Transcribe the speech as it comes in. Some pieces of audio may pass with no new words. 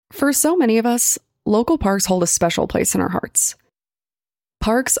For so many of us, local parks hold a special place in our hearts.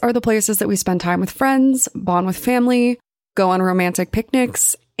 Parks are the places that we spend time with friends, bond with family, go on romantic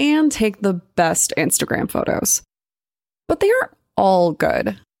picnics, and take the best Instagram photos. But they aren't all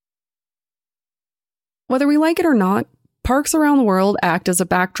good. Whether we like it or not, parks around the world act as a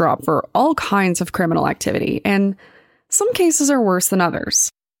backdrop for all kinds of criminal activity, and some cases are worse than others.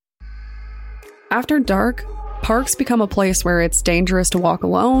 After dark, parks become a place where it's dangerous to walk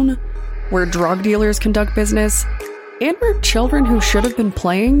alone, where drug dealers conduct business, and where children who should have been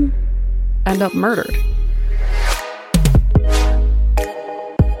playing end up murdered.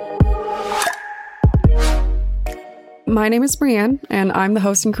 My name is Brienne, and I'm the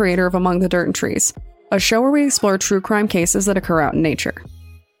host and creator of Among the Dirt and Trees, a show where we explore true crime cases that occur out in nature.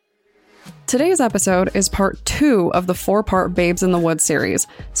 Today's episode is part 2 of the 4-part Babes in the Woods series,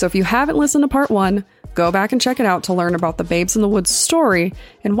 so if you haven't listened to part 1, go back and check it out to learn about the Babes in the Woods story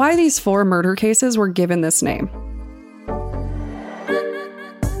and why these 4 murder cases were given this name.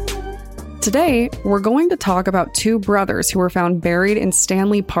 Today, we're going to talk about 2 brothers who were found buried in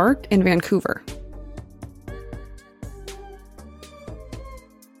Stanley Park in Vancouver.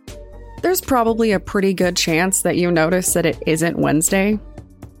 There's probably a pretty good chance that you notice that it isn't Wednesday.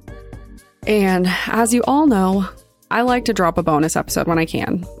 And as you all know, I like to drop a bonus episode when I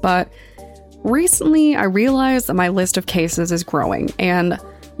can, but recently I realized that my list of cases is growing, and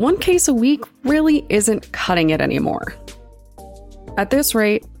 1 case a week really isn't cutting it anymore. At this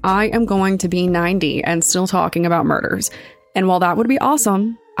rate, I am going to be 90 and still talking about murders, and while that would be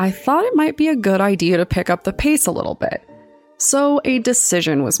awesome, I thought it might be a good idea to pick up the pace a little bit. So a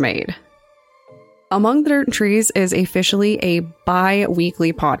decision was made. Among the Dirt and Trees is officially a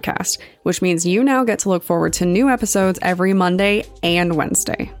bi-weekly podcast, which means you now get to look forward to new episodes every Monday and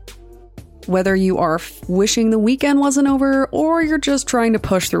Wednesday. Whether you are wishing the weekend wasn't over or you're just trying to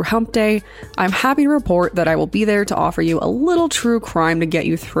push through hump day, I'm happy to report that I will be there to offer you a little true crime to get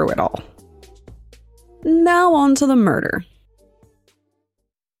you through it all. Now on to the murder.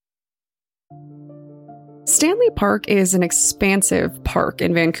 Stanley Park is an expansive park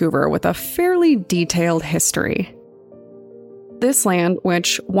in Vancouver with a fairly detailed history. This land,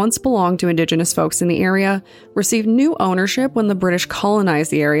 which once belonged to Indigenous folks in the area, received new ownership when the British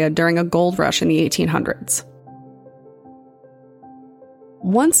colonized the area during a gold rush in the 1800s.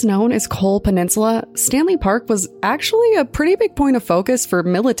 Once known as Cole Peninsula, Stanley Park was actually a pretty big point of focus for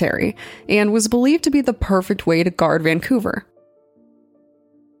military and was believed to be the perfect way to guard Vancouver.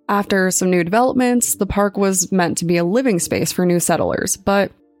 After some new developments, the park was meant to be a living space for new settlers,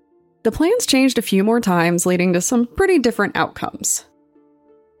 but the plans changed a few more times, leading to some pretty different outcomes.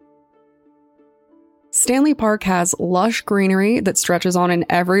 Stanley Park has lush greenery that stretches on in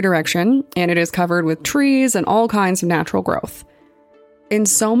every direction, and it is covered with trees and all kinds of natural growth. In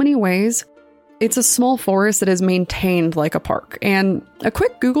so many ways, it's a small forest that is maintained like a park, and a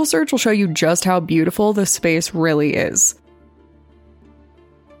quick Google search will show you just how beautiful the space really is.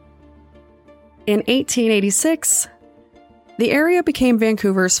 In 1886, the area became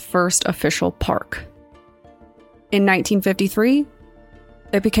Vancouver's first official park. In 1953,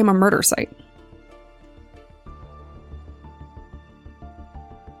 it became a murder site.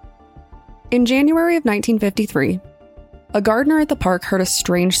 In January of 1953, a gardener at the park heard a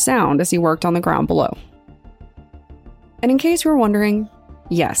strange sound as he worked on the ground below. And in case you were wondering,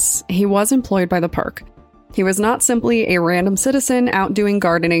 yes, he was employed by the park. He was not simply a random citizen out doing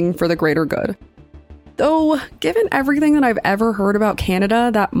gardening for the greater good. Though, given everything that I've ever heard about Canada,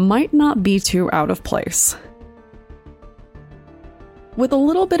 that might not be too out of place. With a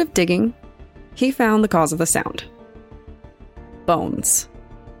little bit of digging, he found the cause of the sound. Bones.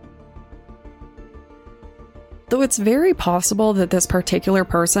 Though it's very possible that this particular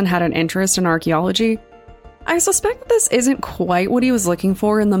person had an interest in archaeology, I suspect that this isn't quite what he was looking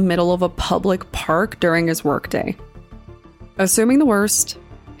for in the middle of a public park during his workday. Assuming the worst,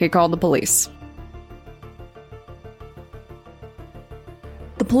 he called the police.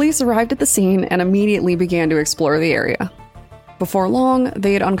 The police arrived at the scene and immediately began to explore the area. Before long,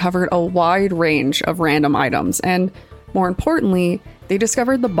 they had uncovered a wide range of random items, and more importantly, they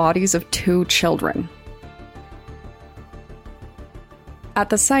discovered the bodies of 2 children. At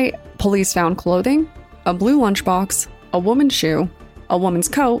the site, police found clothing, a blue lunchbox, a woman's shoe, a woman's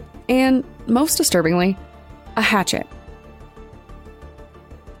coat, and, most disturbingly, a hatchet.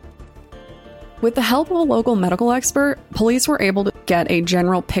 With the help of a local medical expert, police were able to get a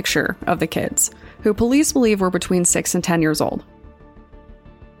general picture of the kids, who police believe were between 6 and 10 years old.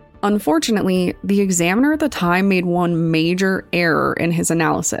 Unfortunately, the examiner at the time made one major error in his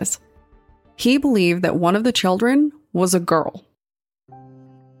analysis. He believed that one of the children was a girl.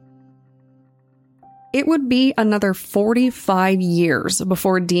 It would be another 45 years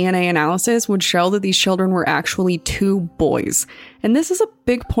before DNA analysis would show that these children were actually 2 boys, and this is a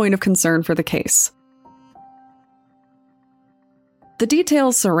big point of concern for the case. The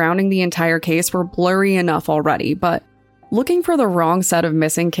details surrounding the entire case were blurry enough already, but looking for the wrong set of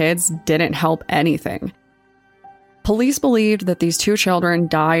missing kids didn't help anything. Police believed that these 2 children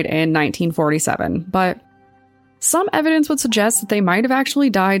died in 1947, but some evidence would suggest that they might have actually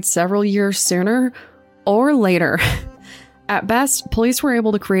died several years sooner or later. At best, police were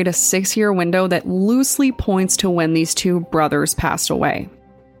able to create a 6-year window that loosely points to when these 2 brothers passed away.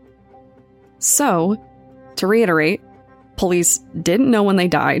 So, to reiterate, police didn't know when they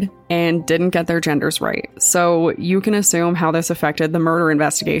died and didn't get their genders right, so you can assume how this affected the murder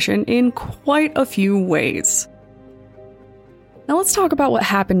investigation in quite a few ways. Now let's talk about what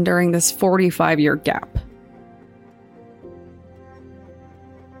happened during this 45-year gap.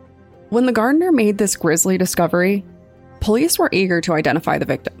 When the Gardner made this grisly discovery, police were eager to identify the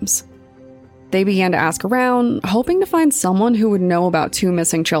victims. They began to ask around, hoping to find someone who would know about 2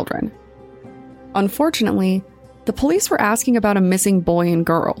 missing children. Unfortunately, the police were asking about a missing boy and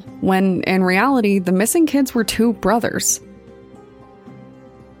girl, when in reality, the missing kids were 2 brothers.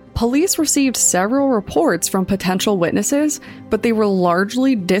 Police received several reports from potential witnesses, but they were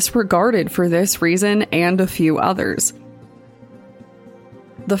largely disregarded for this reason and a few others.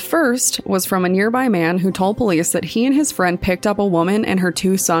 The first was from a nearby man who told police that he and his friend picked up a woman and her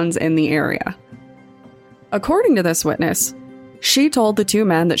 2 sons in the area. According to this witness, she told the 2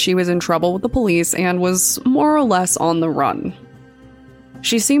 men that she was in trouble with the police and was more or less on the run.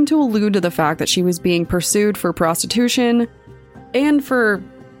 She seemed to allude to the fact that she was being pursued for prostitution and for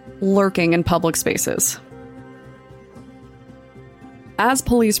lurking in public spaces. As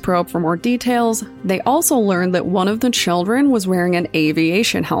police probed for more details, they also learned that one of the children was wearing an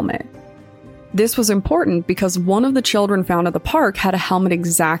aviation helmet. This was important because one of the children found at the park had a helmet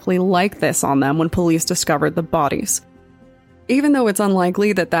exactly like this on them when police discovered the bodies. Even though it's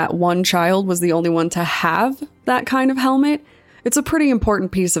unlikely that that one child was the only one to have that kind of helmet, it's a pretty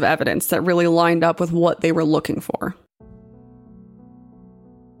important piece of evidence that really lined up with what they were looking for.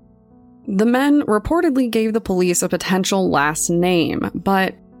 The men reportedly gave the police a potential last name,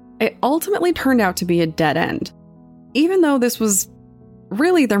 but it ultimately turned out to be a dead end, even though this was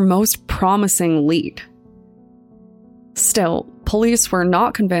really their most promising lead. Still, police were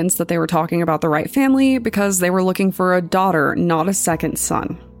not convinced that they were talking about the right family because they were looking for a daughter, not a second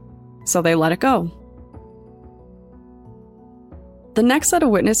son. So they let it go. The next set of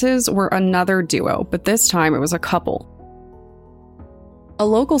witnesses were another duo, but this time it was a couple. A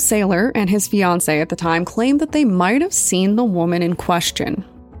local sailor and his fiancée at the time claimed that they might have seen the woman in question.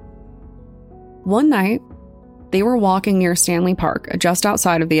 One night, they were walking near Stanley Park, just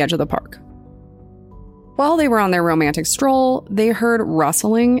outside of the edge of the park. While they were on their romantic stroll, they heard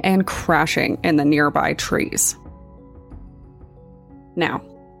rustling and crashing in the nearby trees. Now,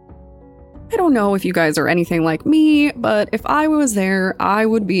 I don't know if you guys are anything like me, but if I was there, I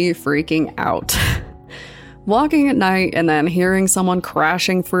would be freaking out. Walking at night and then hearing someone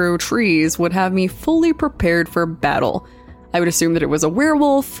crashing through trees would have me fully prepared for battle. I would assume that it was a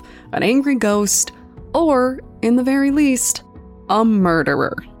werewolf, an angry ghost, or, in the very least, a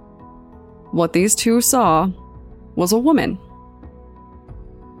murderer. What these 2 saw was a woman.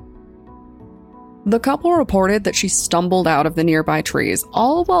 The couple reported that she stumbled out of the nearby trees,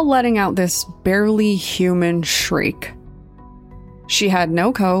 all while letting out this barely human shriek. She had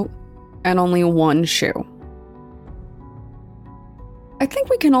no coat and only 1 shoe. I think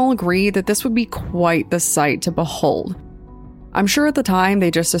we can all agree that this would be quite the sight to behold. I'm sure at the time they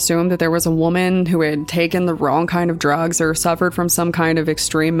just assumed that there was a woman who had taken the wrong kind of drugs or suffered from some kind of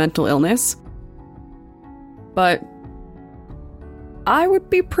extreme mental illness. But I would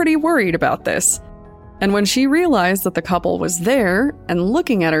be pretty worried about this. And when she realized that the couple was there and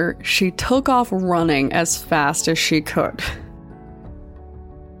looking at her, she took off running as fast as she could.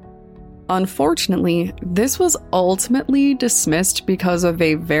 Unfortunately, this was ultimately dismissed because of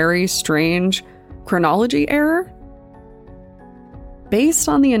a very strange chronology error. Based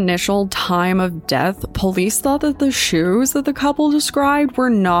on the initial time of death, police thought that the shoes that the couple described were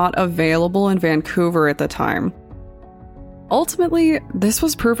not available in Vancouver at the time. Ultimately, this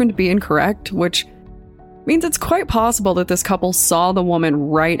was proven to be incorrect, which means it's quite possible that this couple saw the woman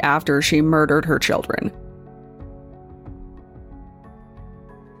right after she murdered her children.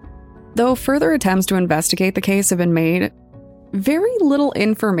 Though further attempts to investigate the case have been made, very little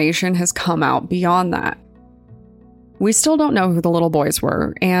information has come out beyond that. We still don't know who the little boys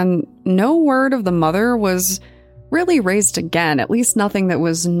were, and no word of the mother was really raised again, at least nothing that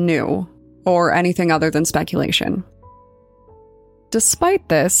was new. or anything other than speculation. Despite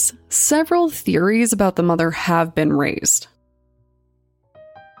this, several theories about the mother have been raised.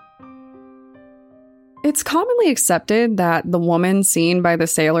 It's commonly accepted that the woman seen by the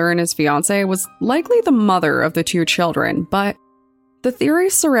sailor and his fiancé was likely the mother of the two children, but the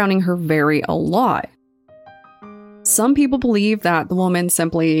theories surrounding her vary a lot. Some people believe that the woman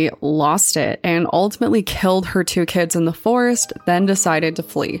simply lost it and ultimately killed her two kids in the forest, then decided to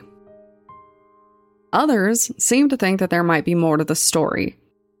flee. Others seem to think that there might be more to the story.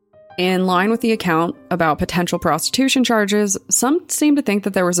 In line with the account about potential prostitution charges, some seem to think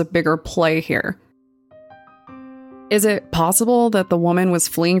that there was a bigger play here. Is it possible that the woman was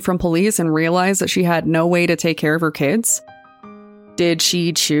fleeing from police and realized that she had no way to take care of her kids? Did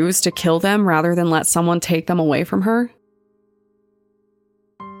she choose to kill them rather than let someone take them away from her?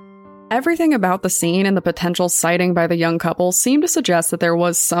 Everything about the scene and the potential sighting by the young couple seemed to suggest that there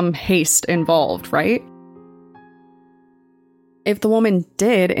was some haste involved, right? If the woman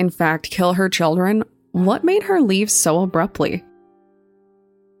did, in fact, kill her children, what made her leave so abruptly?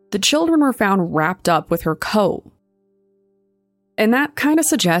 The children were found wrapped up with her coat. And that kind of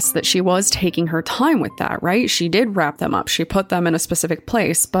suggests that she was taking her time with that, right? She did wrap them up. She put them in a specific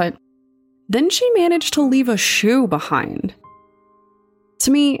place, but then she managed to leave a shoe behind.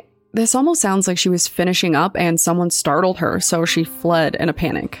 To me, this almost sounds like she was finishing up and someone startled her, so she fled in a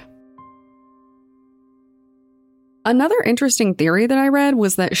panic. Another interesting theory that I read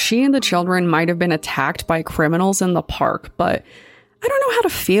was that she and the children might have been attacked by criminals in the park, but I don't know how to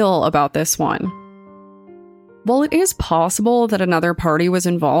feel about this one. While it is possible that another party was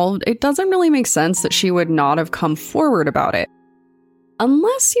involved, it doesn't really make sense that she would not have come forward about it.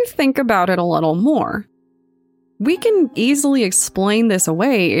 Unless you think about it a little more. We can easily explain this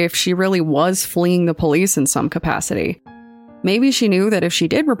away if she really was fleeing the police in some capacity. Maybe she knew that if she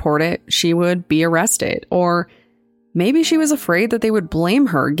did report it, she would be arrested, or maybe she was afraid that they would blame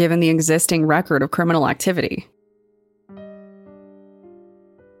her given the existing record of criminal activity.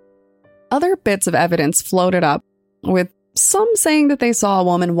 Other bits of evidence floated up, with some saying that they saw a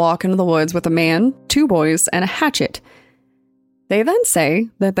woman walk into the woods with a man, two boys, and a hatchet. They then say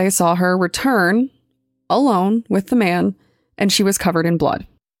that they saw her return alone with the man, and she was covered in blood.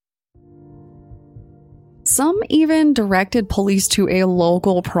 Some even directed police to a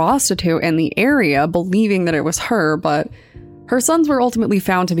local prostitute in the area, believing that it was her, but her sons were ultimately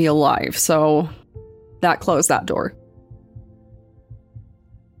found to be alive, so that closed that door.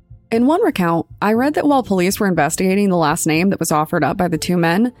 In one recount, I read that while police were investigating the last name that was offered up by the two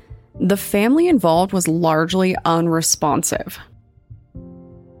men, the family involved was largely unresponsive.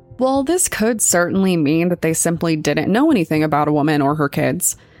 While this could certainly mean that they simply didn't know anything about a woman or her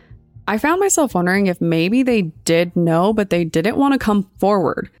kids, I found myself wondering if maybe they did know, but they didn't want to come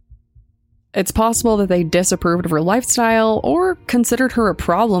forward. It's possible that they disapproved of her lifestyle or considered her a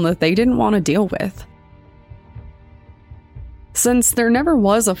problem that they didn't want to deal with. Since there never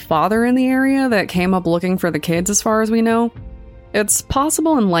was a father in the area that came up looking for the kids as far as we know, it's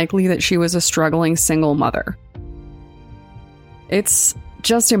possible and likely that she was a struggling single mother. It's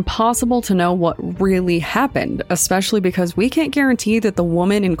just impossible to know what really happened, especially because we can't guarantee that the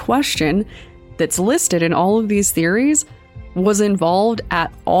woman in question that's listed in all of these theories was involved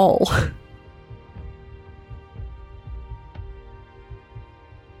at all.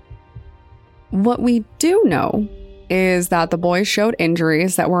 What we do know is that the boys showed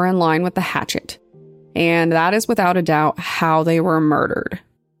injuries that were in line with the hatchet, and that is without a doubt how they were murdered.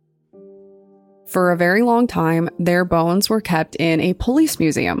 For a very long time, their bones were kept in a police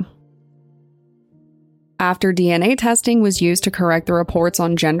museum. After DNA testing was used to correct the reports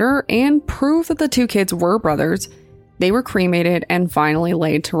on gender and prove that the two kids were brothers, they were cremated and finally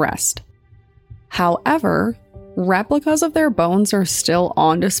laid to rest. However, replicas of their bones are still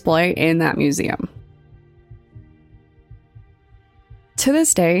on display in that museum. To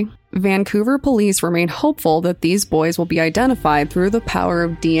this day, Vancouver police remain hopeful that these boys will be identified through the power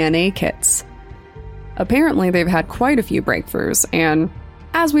of DNA kits. Apparently, they've had quite a few breakthroughs, and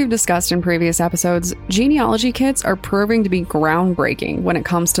as we've discussed in previous episodes, genealogy kits are proving to be groundbreaking when it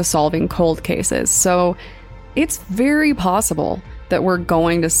comes to solving cold cases, so it's very possible that we're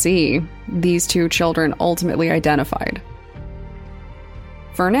going to see these two children ultimately identified.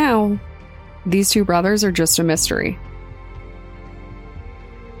 For now, these two brothers are just a mystery.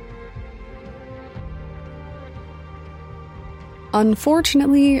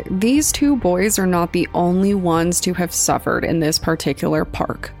 Unfortunately, these two boys are not the only ones to have suffered in this particular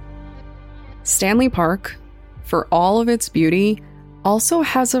park. Stanley Park, for all of its beauty, also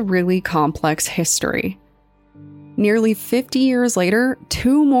has a really complex history. Nearly 50 years later,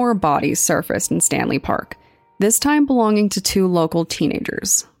 2 more bodies surfaced in Stanley Park, this time belonging to 2 local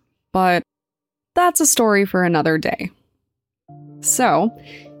teenagers. But that's a story for another day. So,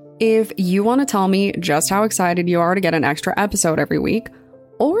 if you want to tell me just how excited you are to get an extra episode every week,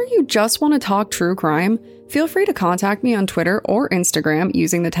 or you just want to talk true crime, feel free to contact me on Twitter or Instagram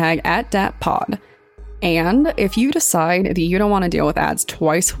using the tag @datpod. And if you decide that you don't want to deal with ads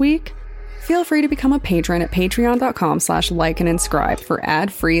twice a week, feel free to become a patron at patreon.com/like and inscribe for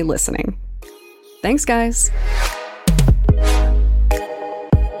ad-free listening. Thanks, guys.